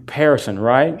comparison,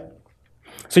 right?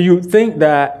 So you think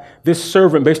that this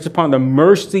servant, based upon the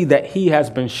mercy that he has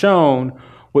been shown,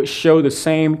 would show the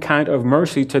same kind of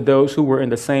mercy to those who were in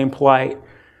the same plight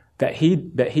that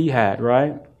he had,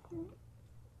 right?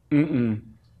 And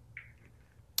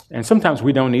sometimes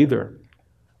we don't either.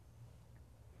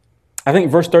 I think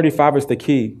verse 35 is the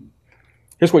key.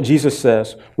 Here's what Jesus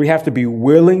says. We have to be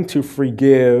willing to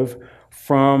forgive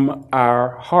from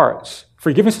our hearts.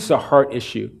 Forgiveness is a heart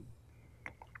issue.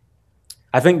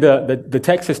 I think the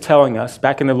text is telling us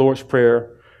back in the Lord's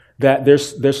Prayer that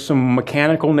there's some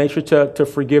mechanical nature to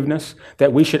forgiveness,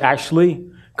 that we should actually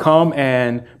come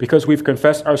and, because we've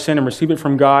confessed our sin and received it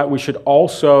from God, we should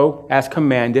also, as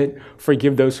commanded,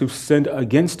 forgive those who've sinned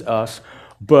against us.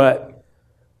 But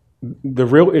the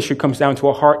real issue comes down to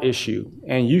a heart issue.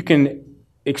 And you can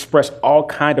express all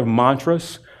kind of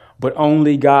mantras, but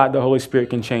only God, the Holy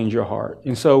Spirit, can change your heart.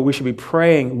 And so we should be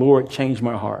praying, Lord, change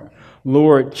my heart.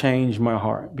 Lord, change my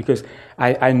heart. Because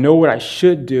I know what I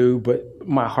should do, but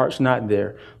my heart's not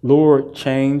there. Lord,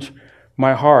 change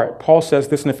my heart. Paul says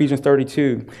this in Ephesians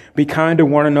 32. Be kind to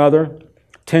one another,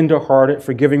 tender-hearted,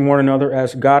 forgiving one another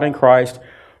as God in Christ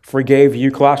forgave you.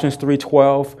 Colossians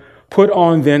 3:12. Put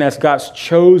on then as God's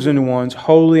chosen ones,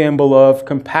 holy and beloved,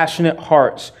 compassionate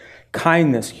hearts,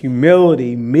 kindness,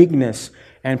 humility, meekness,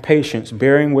 and patience,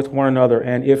 bearing with one another.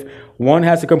 And if one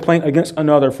has a complaint against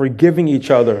another, forgiving each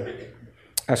other,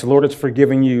 as the Lord has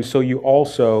forgiven you, so you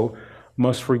also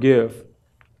must forgive.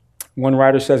 One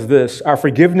writer says this: our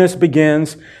forgiveness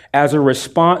begins as a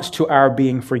response to our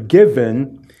being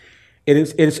forgiven. It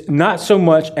is not so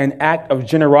much an act of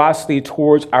generosity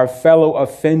towards our fellow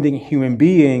offending human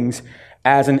beings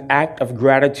as an act of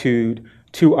gratitude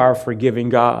to our forgiving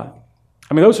God.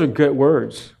 I mean, those are good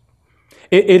words.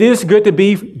 It is good to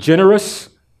be generous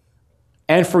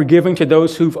and forgiving to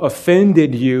those who've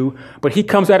offended you, but he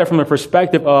comes at it from a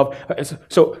perspective of,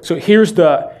 so here's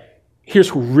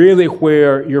really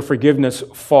where your forgiveness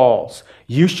falls.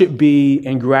 You should be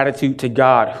in gratitude to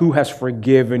God who has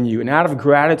forgiven you. And out of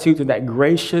gratitude to that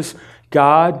gracious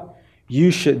God,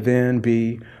 you should then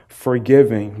be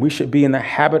forgiving. We should be in the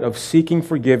habit of seeking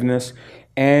forgiveness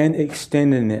and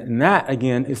extending it. And that,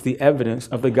 again, is the evidence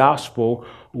of the gospel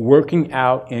working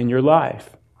out in your life.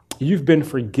 You've been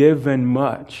forgiven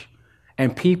much.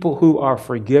 And people who are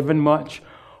forgiven much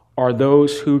are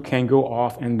those who can go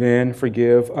off and then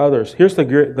forgive others. Here's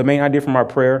the main idea from our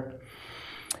prayer.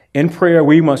 In prayer,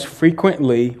 we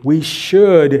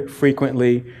should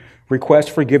frequently request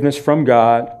forgiveness from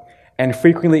God and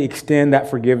frequently extend that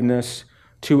forgiveness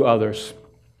to others.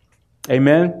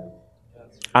 Amen?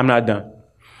 I'm not done.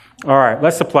 All right,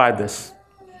 let's apply this.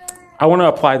 I want to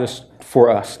apply this for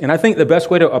us. And I think the best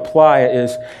way to apply it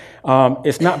is,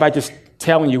 it's not by just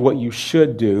telling you what you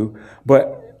should do,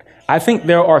 but I think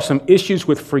there are some issues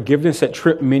with forgiveness that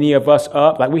trip many of us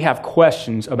up. Like, we have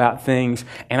questions about things.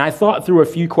 And I thought through a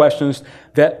few questions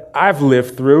that I've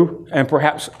lived through, and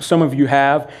perhaps some of you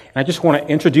have. And I just want to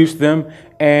introduce them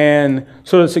and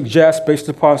sort of suggest, based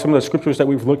upon some of the scriptures that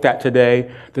we've looked at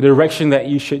today, the direction that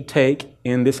you should take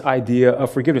in this idea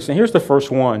of forgiveness. And here's the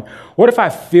first one. What if I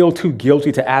feel too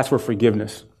guilty to ask for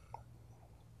forgiveness?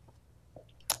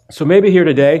 So maybe here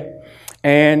today,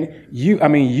 and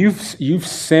you've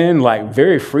sinned like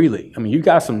very freely. I mean, you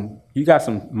got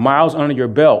some miles under your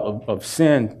belt of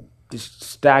sin just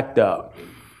stacked up.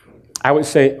 I would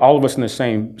say all of us in the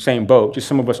same boat. Just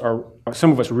some of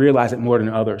us realize it more than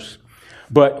others.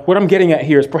 But what I'm getting at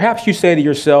here is, perhaps you say to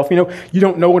yourself, you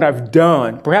don't know what I've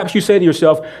done. Perhaps you say to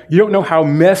yourself, you don't know how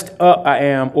messed up I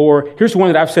am. Or here's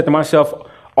one that I've said to myself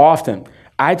often: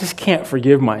 I just can't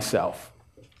forgive myself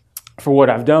for what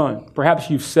I've done.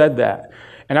 Perhaps you've said that.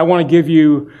 And I want to give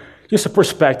you just a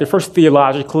perspective, first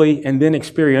theologically and then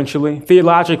experientially.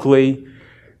 Theologically,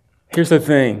 here's the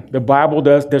thing.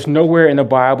 There's nowhere in the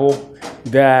Bible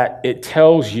that it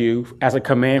tells you as a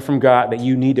command from God that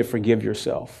you need to forgive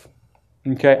yourself.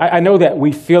 Okay? I know that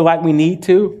we feel like we need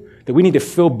to, that we need to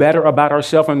feel better about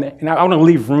ourselves. And I want to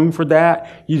leave room for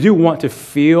that. You do want to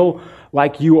feel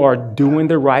like you are doing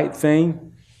the right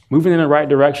thing, moving in the right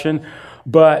direction.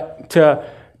 But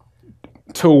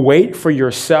to wait for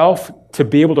yourself to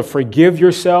be able to forgive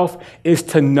yourself is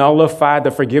to nullify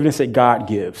the forgiveness that God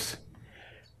gives.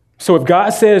 So if God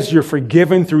says you're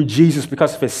forgiven through Jesus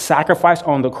because of his sacrifice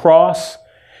on the cross,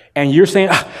 and you're saying,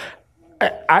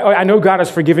 I know God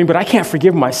is forgiving, but I can't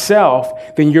forgive myself,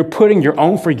 then you're putting your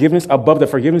own forgiveness above the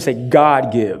forgiveness that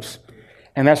God gives.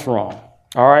 And that's wrong.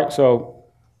 All right, so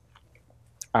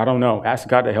I don't know. Ask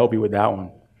God to help you with that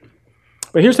one.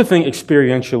 But here's the thing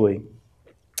experientially.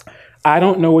 I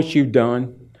don't know what you've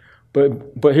done,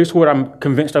 but here's what I'm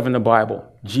convinced of in the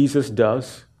Bible. Jesus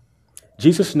does.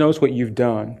 Jesus knows what you've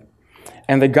done.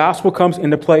 And the gospel comes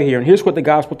into play here. And here's what the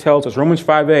gospel tells us. Romans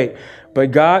 5:8.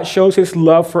 But God shows his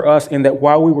love for us in that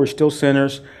while we were still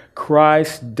sinners,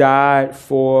 Christ died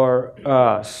for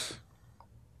us.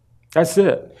 That's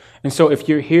it. And so if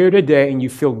you're here today and you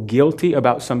feel guilty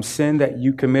about some sin that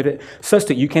you committed, such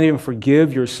that you can't even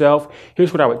forgive yourself,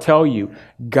 here's what I would tell you.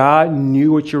 God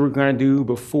knew what you were going to do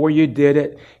before you did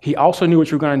it. He also knew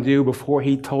what you were going to do before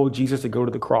he told Jesus to go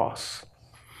to the cross.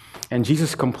 And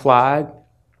Jesus complied.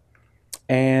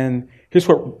 And here's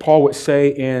what Paul would say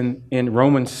in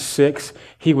Romans 6.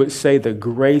 He would say the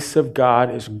grace of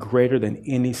God is greater than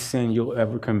any sin you'll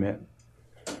ever commit.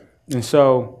 And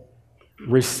so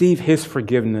receive his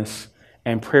forgiveness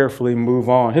and prayerfully move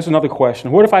on. Here's another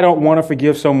question. What if I don't want to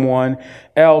forgive someone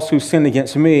else who sinned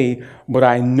against me, but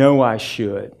I know I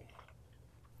should?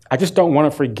 I just don't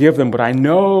want to forgive them, but I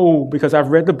know because I've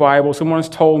read the Bible, someone's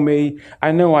told me,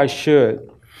 I know I should.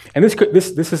 And this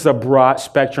is a broad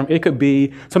spectrum. It could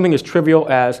be something as trivial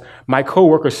as my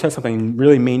coworker said something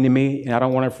really mean to me and I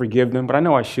don't want to forgive them, but I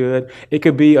know I should. It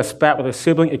could be a spat with a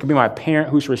sibling. It could be my parent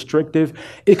who's restrictive.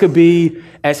 It could be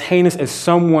as heinous as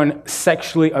someone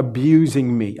sexually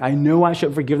abusing me. I know I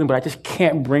should forgive them, but I just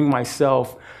can't bring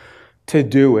myself to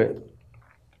do it.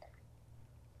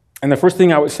 And the first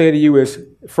thing I would say to you is,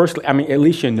 firstly, at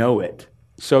least you know it.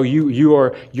 So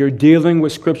you're dealing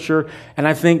with Scripture, and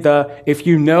I think if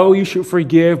you know you should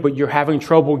forgive, but you're having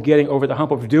trouble getting over the hump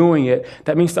of doing it,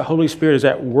 that means the Holy Spirit is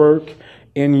at work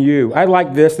in you. I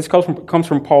like this. This comes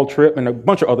from Paul Tripp and a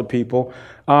bunch of other people.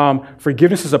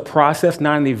 Forgiveness is a process,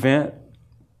 not an event.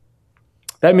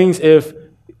 That means you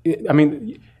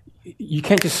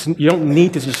don't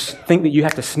need to just think that you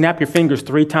have to snap your fingers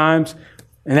 3 times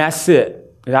and that's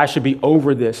it. That I should be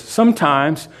over this.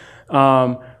 Sometimes.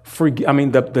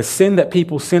 The sin that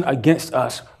people sin against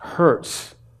us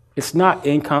hurts. It's not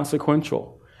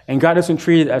inconsequential. And God doesn't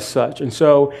treat it as such. And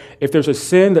so if there's a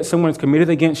sin that someone has committed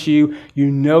against you, you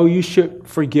know you should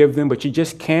forgive them, but you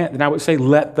just can't, then I would say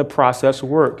let the process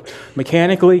work.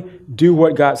 Mechanically, do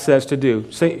what God says to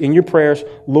do. Say in your prayers,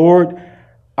 Lord,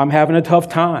 I'm having a tough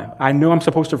time. I know I'm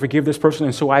supposed to forgive this person,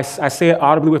 and so I say it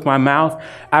audibly with my mouth.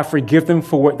 I forgive them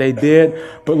for what they did.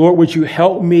 But Lord, would you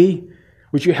help me?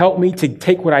 Would you help me to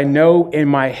take what I know in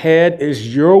my head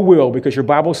is your will, because your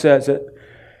Bible says it,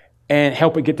 and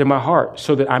help it get to my heart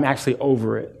so that I'm actually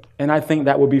over it? And I think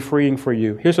that would be freeing for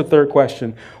you. Here's a third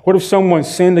question. What if someone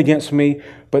sinned against me,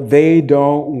 but they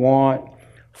don't want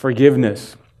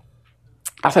forgiveness?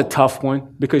 That's a tough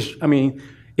one because,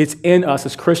 it's in us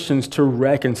as Christians to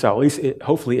reconcile. At least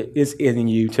hopefully it is in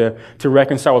you to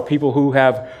reconcile with people who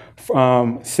have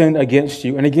sinned against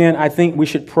you. And again, I think we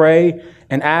should pray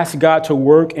and ask God to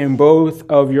work in both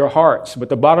of your hearts. But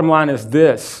the bottom line is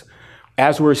this.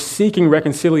 As we're seeking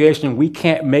reconciliation, we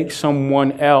can't make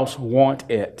someone else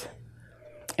want it.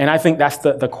 And I think that's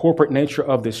the corporate nature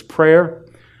of this prayer.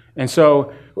 And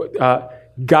so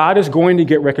God is going to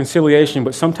get reconciliation,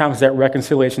 but sometimes that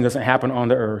reconciliation doesn't happen on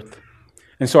the earth.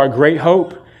 And so our great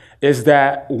hope is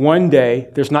that one day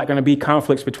there's not going to be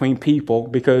conflicts between people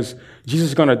because Jesus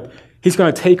is going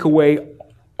to take away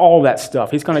all that stuff.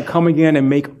 He's going to come again and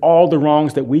make all the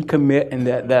wrongs that we commit and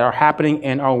that are happening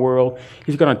in our world.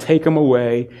 He's going to take them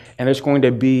away, and there's going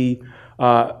to be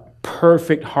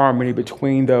perfect harmony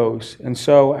between those. And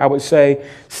so I would say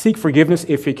seek forgiveness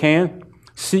if you can.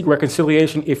 Seek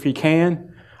reconciliation if you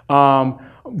can.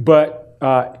 But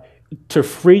to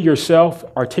free yourself,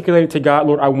 articulate it to God,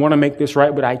 Lord, I want to make this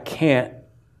right, but I can't.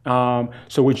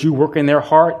 So would you work in their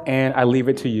heart, and I leave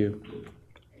it to you.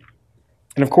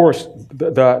 And of course,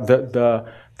 the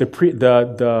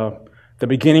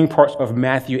beginning parts of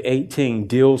Matthew 18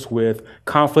 deals with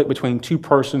conflict between two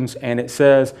persons, and it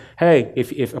says, hey,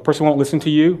 if a person won't listen to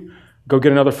you, go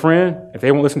get another friend. If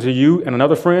they won't listen to you and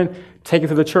another friend, take it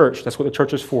to the church. That's what the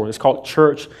church is for. It's called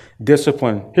church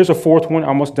discipline. Here's a fourth one,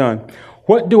 almost done.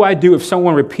 What do I do if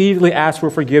someone repeatedly asks for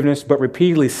forgiveness but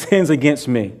repeatedly sins against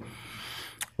me?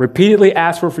 Repeatedly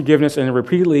asks for forgiveness and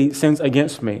repeatedly sins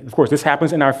against me. Of course, this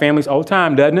happens in our families all the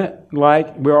time, doesn't it?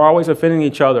 Like, we're always offending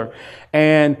each other.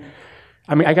 And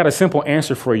I got a simple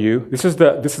answer for you. This is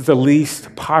the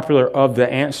least popular of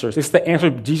the answers. It's the answer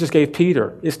Jesus gave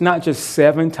Peter. It's not just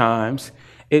 7 times.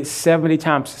 It's 70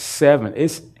 times 7.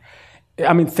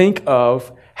 Think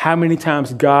of how many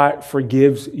times God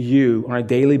forgives you on a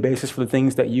daily basis for the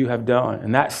things that you have done.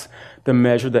 And that's the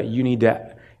measure that you need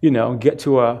to, get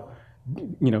to a,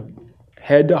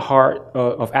 head to heart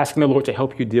of asking the Lord to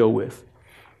help you deal with.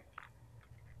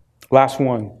 Last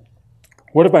one.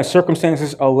 What if my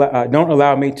circumstances don't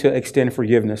allow me to extend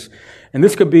forgiveness? And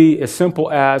this could be as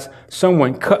simple as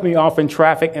someone cut me off in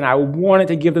traffic and I wanted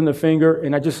to give them the finger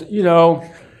and I just,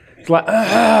 it's like,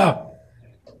 ah.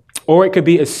 Or it could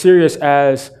be as serious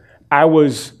as I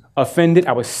was offended,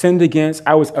 I was sinned against,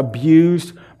 I was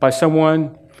abused by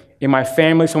someone in my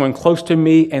family, someone close to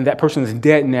me, and that person is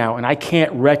dead now, and I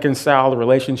can't reconcile the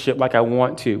relationship like I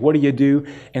want to. What do you do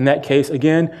in that case?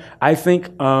 Again, I think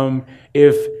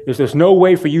if there's no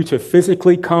way for you to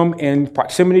physically come in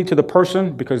proximity to the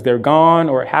person because they're gone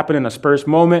or it happened in a spur's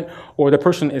moment or the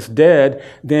person is dead,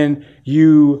 then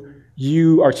you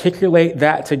articulate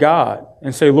that to God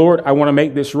and say, Lord, I want to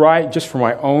make this right just for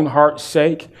my own heart's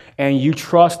sake. And you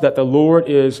trust that the Lord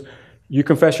you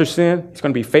confess your sin, He's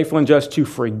going to be faithful and just to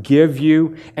forgive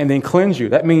you and then cleanse you.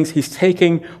 That means He's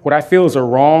taking what I feel is a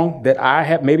wrong that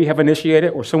I maybe have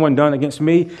initiated or someone done against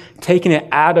me, taking it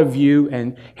out of you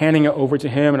and handing it over to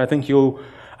Him. And I think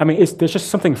there's just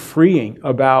something freeing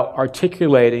about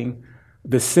articulating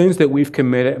the sins that we've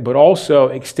committed, but also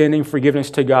extending forgiveness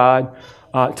to God,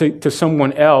 to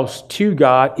someone else, to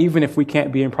God, even if we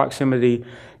can't be in proximity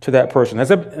to that person. Is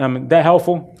that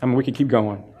helpful? We could keep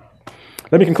going.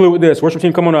 Let me conclude with this. Worship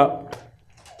team, come on up.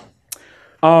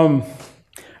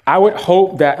 I would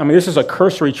hope that, this is a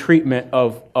cursory treatment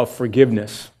of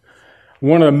forgiveness,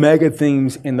 one of the mega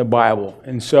themes in the Bible.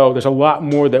 And so there's a lot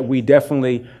more that we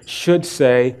definitely should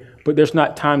say, but there's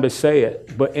not time to say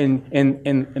it. But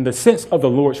in the sense of the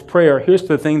Lord's Prayer, here's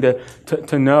the thing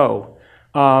to know.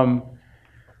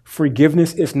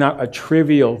 Forgiveness is not a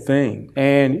trivial thing.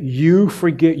 And you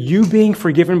being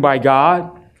forgiven by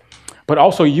God, but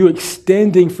also you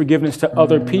extending forgiveness to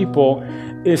other people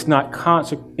is not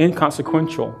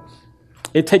inconsequential.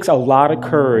 It takes a lot of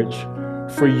courage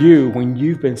for you when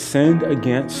you've been sinned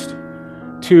against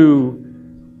to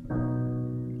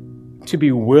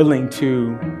be willing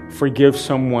to forgive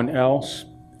someone else.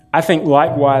 I think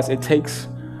likewise it takes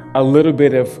a little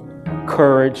bit of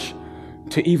courage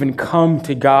to even come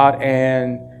to God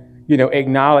and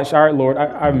acknowledge, all right, Lord,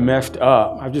 I've messed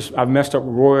up. I've messed up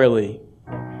royally.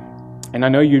 And I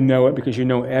know you know it because you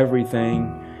know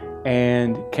everything.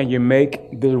 And can you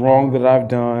make the wrong that I've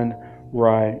done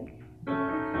right?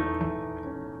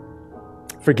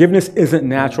 Forgiveness isn't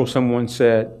natural, someone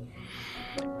said.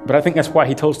 But I think that's why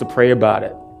He told us to pray about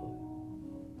it.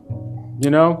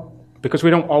 Because we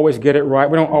don't always get it right.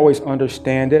 We don't always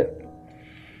understand it.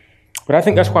 But I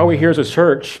think that's why we're here as a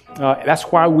church. That's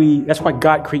why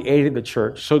God created the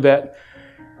church, so that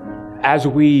as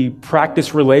we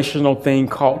practice relational thing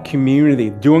called community,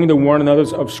 doing the one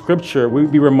another's of Scripture, we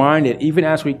be reminded, even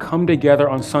as we come together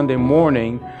on Sunday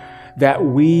morning, that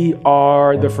we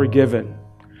are the forgiven.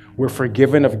 We're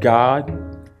forgiven of God.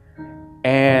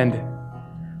 And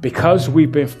because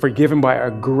we've been forgiven by a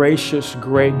gracious,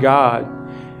 great God,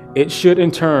 it should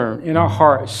in turn, in our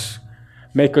hearts,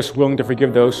 make us willing to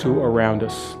forgive those who are around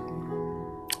us.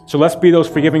 So let's be those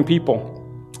forgiving people.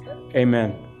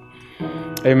 Amen.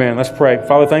 Amen. Let's pray.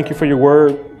 Father, thank you for your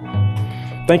word.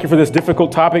 Thank you for this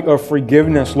difficult topic of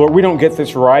forgiveness. Lord, we don't get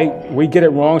this right. We get it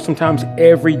wrong sometimes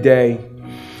every day.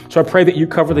 So I pray that you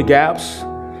cover the gaps.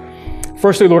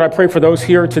 Firstly, Lord, I pray for those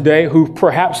here today who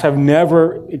perhaps have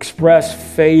never expressed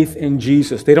faith in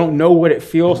Jesus. They don't know what it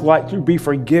feels like to be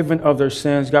forgiven of their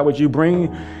sins. God, would you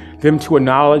bring them to a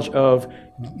knowledge of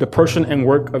the person and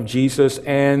work of Jesus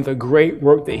and the great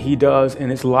work that He does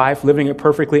in His life, living it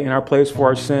perfectly in our place for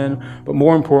our sin, but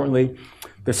more importantly,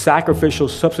 the sacrificial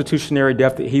substitutionary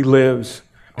death that He lives,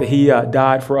 that He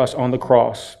died for us on the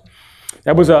cross.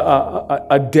 That was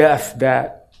a death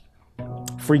that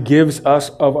forgives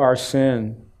us of our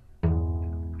sin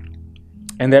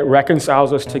and that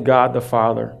reconciles us to God the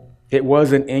Father. It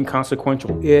wasn't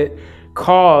inconsequential. It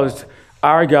caused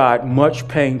our God much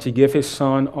pain to give His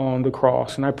Son on the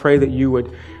cross. And I pray that you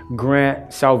would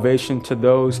grant salvation to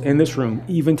those in this room,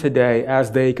 even today, as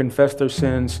they confess their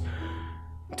sins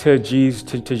to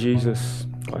Jesus.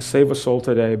 Save a soul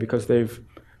today because they're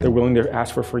willing to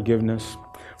ask for forgiveness.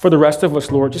 For the rest of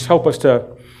us, Lord, just help us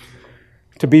to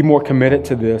be more committed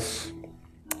to this,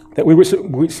 that we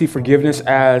would see forgiveness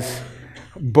as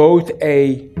both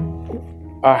a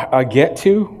get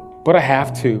to, but a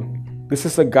have to. This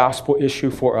is a gospel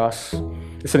issue for us.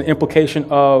 It's an implication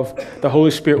of the Holy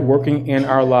Spirit working in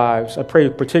our lives. I pray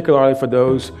particularly for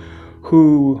those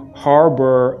who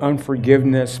harbor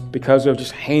unforgiveness because of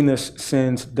just heinous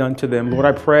sins done to them. Lord,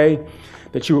 I pray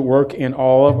that you would work in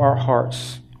all of our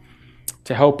hearts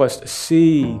to help us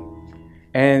see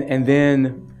and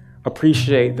then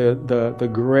appreciate the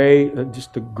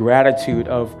gratitude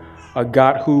of a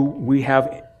God who we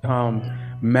have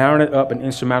mounted up an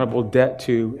insurmountable debt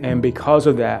to. And because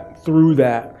of that, through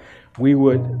that, we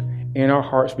would, in our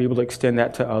hearts, be able to extend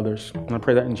that to others. And I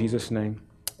pray that in Jesus' name.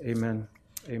 Amen.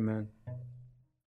 Amen.